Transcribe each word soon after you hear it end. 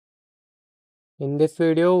In this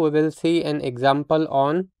video, we will see an example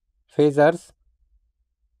on phasors.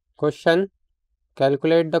 Question: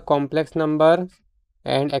 calculate the complex number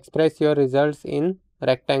and express your results in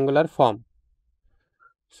rectangular form.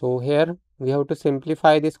 So here we have to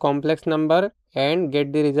simplify this complex number and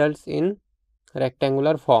get the results in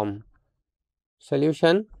rectangular form.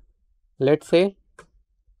 Solution: let's say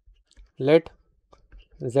let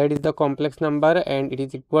z is the complex number and it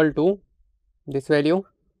is equal to this value.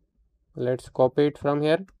 Let's copy it from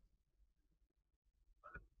here.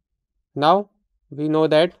 Now we know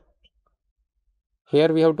that here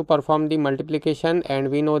we have to perform the multiplication, and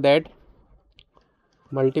we know that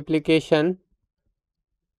multiplication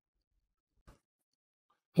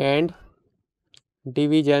and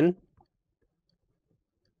division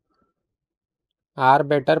are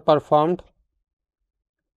better performed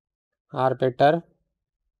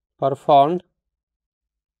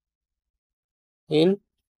in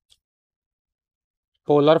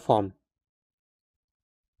polar form.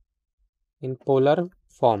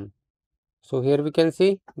 So here we can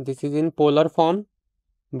see this is in polar form,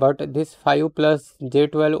 but this 5 plus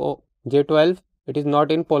j12 it is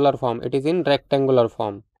not in polar form, it is in rectangular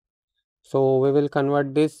form. So we will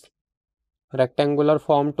convert this rectangular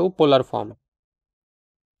form to polar form.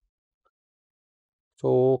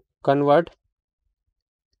 So convert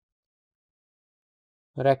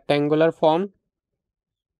rectangular form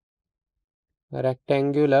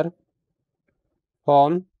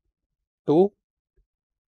to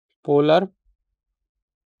polar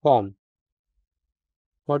form.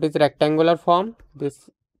 What is rectangular form? This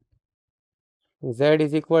z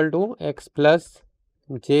is equal to x plus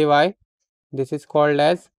jy. This is called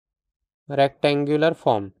as rectangular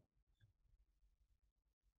form.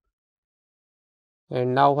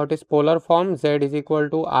 And now what is polar form? Z is equal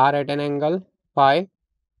to r at an angle phi.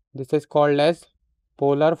 This is called as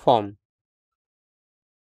polar form.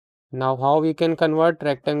 Now how we can convert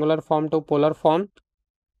rectangular form to polar form?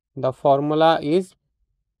 The formula is,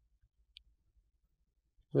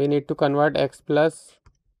 we need to convert x plus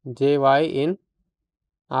jy in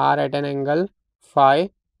r at an angle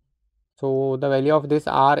phi. So the value of this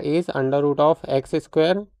r is under root of x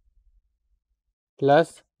square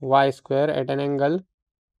plus y square at an angle.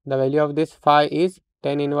 The value of this phi is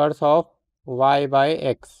tan inverse of y by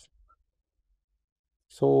x.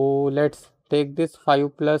 So let's take this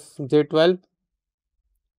 5 plus j12.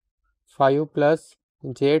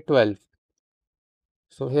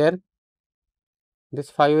 So here this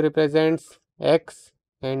 5 represents x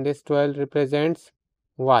and this 12 represents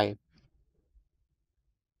y.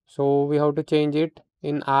 So we have to change it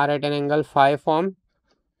in r at an angle phi form.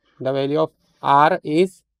 The value of r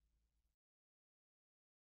is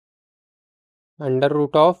under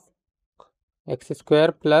root of x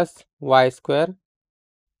square plus y square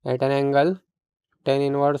at an angle tan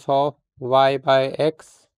inverse of y by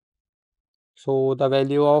x. So the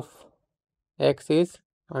value of x is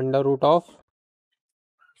under root of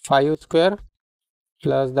 5 square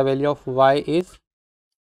plus the value of y is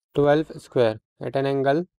 12 square at an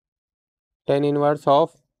angle tan inverse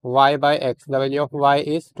of y by x. The value of y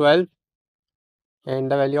is 12 and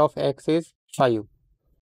the value of x is 5.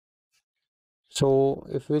 So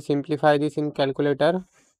if we simplify this in calculator,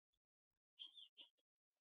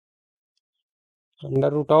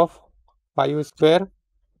 under root of 5 square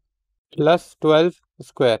plus 12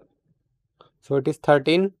 square, so it is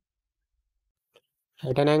 13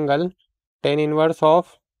 at an angle tan inverse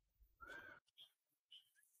of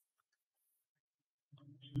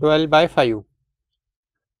 12 by 5.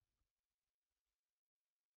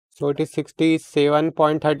 So it is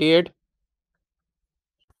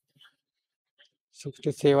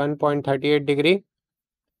 67.38 degree.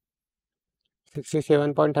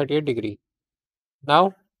 67.38 degree.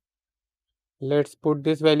 Now let's put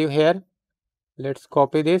this value here. Let's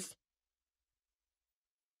copy this.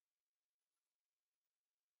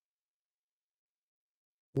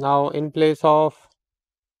 Now in place of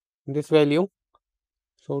this value,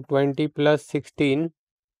 so 20 plus 16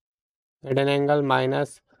 at an angle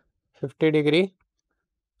minus 50 degree,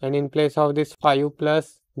 and in place of this 5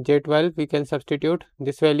 plus j12 we can substitute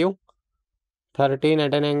this value 13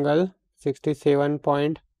 at an angle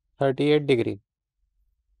 67.38 degree.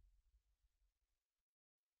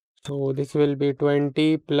 So this will be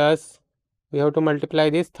 20 plus, we have to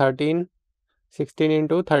multiply this 16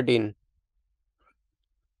 into 13.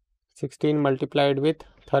 16 multiplied with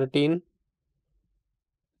 13,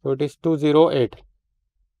 so it is 208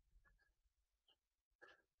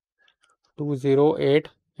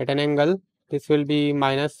 at an angle. This will be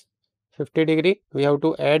minus 50 degree. We have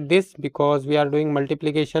to add this because we are doing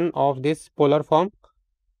multiplication of this polar form.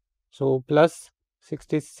 So plus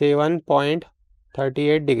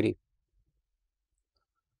 67.38 degree.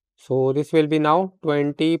 So this will be now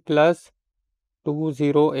 20 plus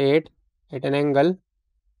 208 at an angle,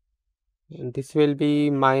 and this will be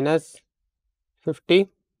minus 50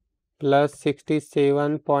 plus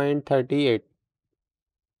 67.38.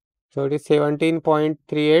 So it is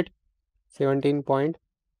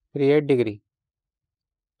 17.38 degree.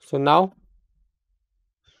 So now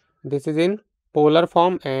this is in polar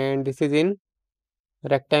form and this is in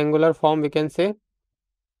rectangular form, we can say.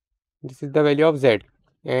 This is the value of z,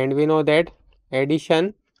 and we know that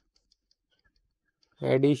addition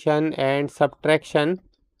and subtraction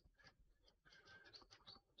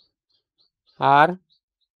are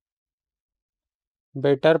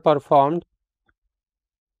better performed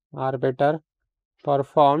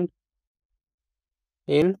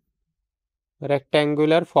in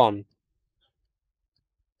rectangular form.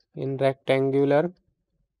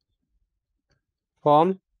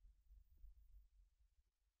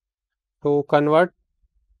 To convert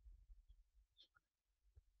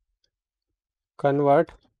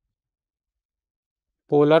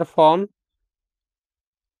polar form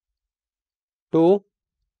to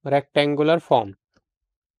rectangular form.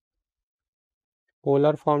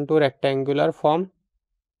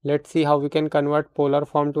 Let's see how we can convert polar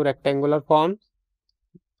form to rectangular form.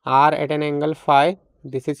 R at an angle phi,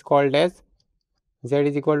 this is called as z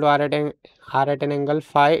is equal to r at an angle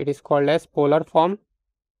phi, it is called as polar form,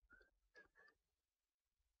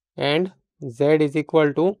 and z is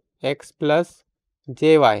equal to x plus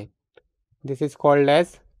jy, this is called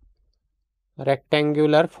as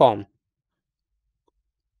rectangular form.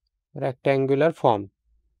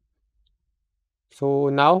 So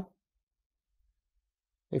now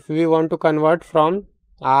if we want to convert from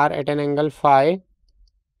r at an angle phi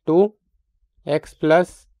to x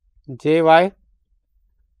plus jy,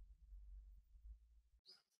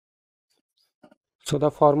 so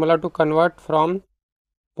the formula to convert from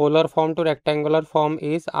polar form to rectangular form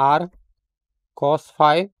is r cos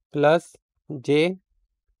phi plus j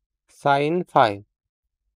sin phi.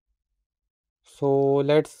 So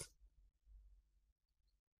let's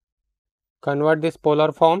convert this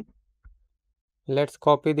polar form. Let's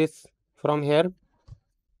copy this from here.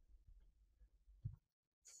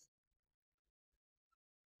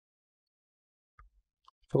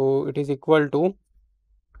 So it is equal to,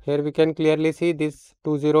 here we can clearly see this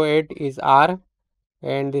 208 is r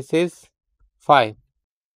and this is phi.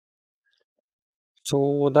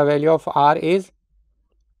 So the value of r is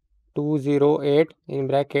 208 in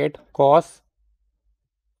bracket cos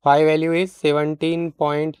phi value is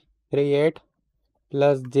 17.38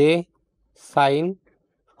 plus j sin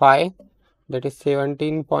phi, that is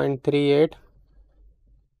 17.38.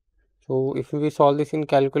 So if we solve this in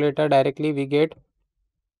calculator directly, we get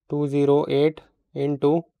 208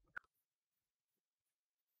 into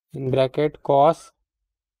in bracket cos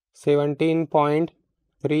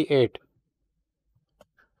 17.38,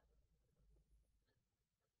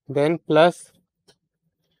 then plus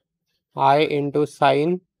I into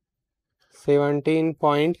sin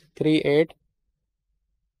 17.38,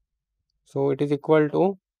 so it is equal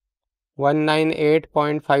to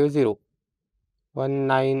 198.50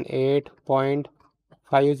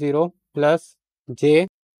 plus j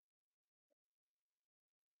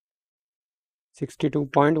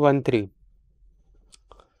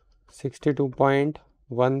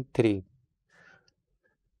 62.13.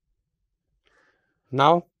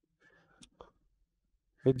 Now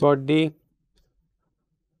we got the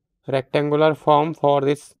rectangular form for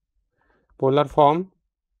this polar form.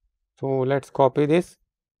 So let's copy this.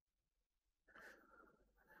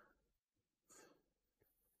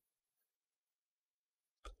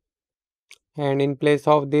 And in place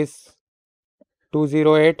of this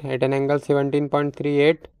 208 at an angle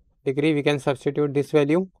 17.38 degree, we can substitute this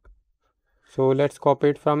value. So let's copy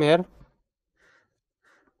it from here.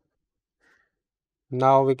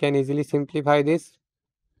 Now we can easily simplify this.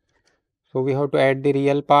 So we have to add the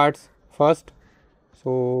real parts first.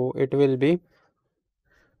 So it will be,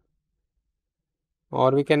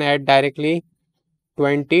 or we can add directly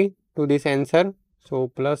 20 to this answer. So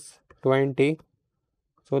plus 20.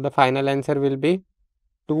 So the final answer will be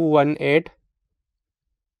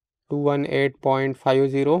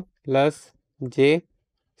 218.50 plus j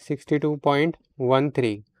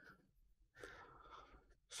 62.13.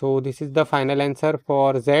 So this is the final answer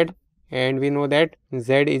for z, and we know that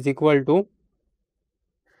z is equal to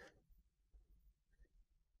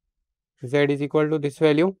this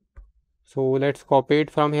value. So let's copy it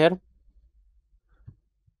from here.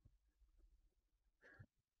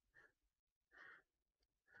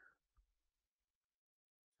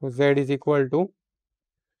 So z is equal to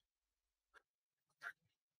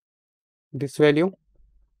this value.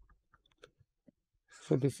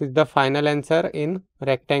 So this is the final answer in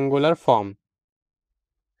rectangular form.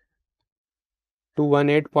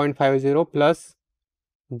 218.50 plus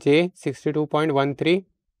J 62.13.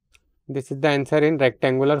 This is the answer in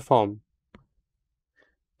rectangular form.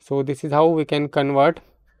 So this is how we can convert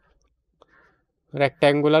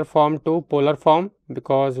rectangular form to polar form,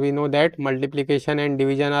 because we know that multiplication and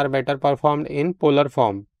division are better performed in polar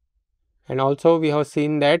form. And also we have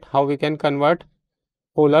seen that how we can convert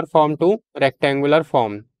polar form to rectangular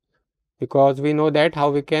form, because we know that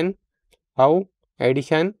how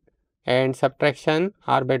addition and subtraction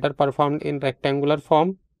are better performed in rectangular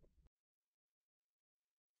form.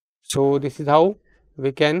 So this is how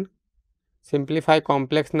we can simplify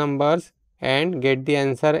complex numbers and get the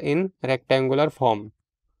answer in rectangular form.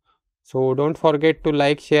 So don't forget to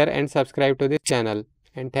like, share and subscribe to this channel,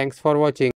 and thanks for watching.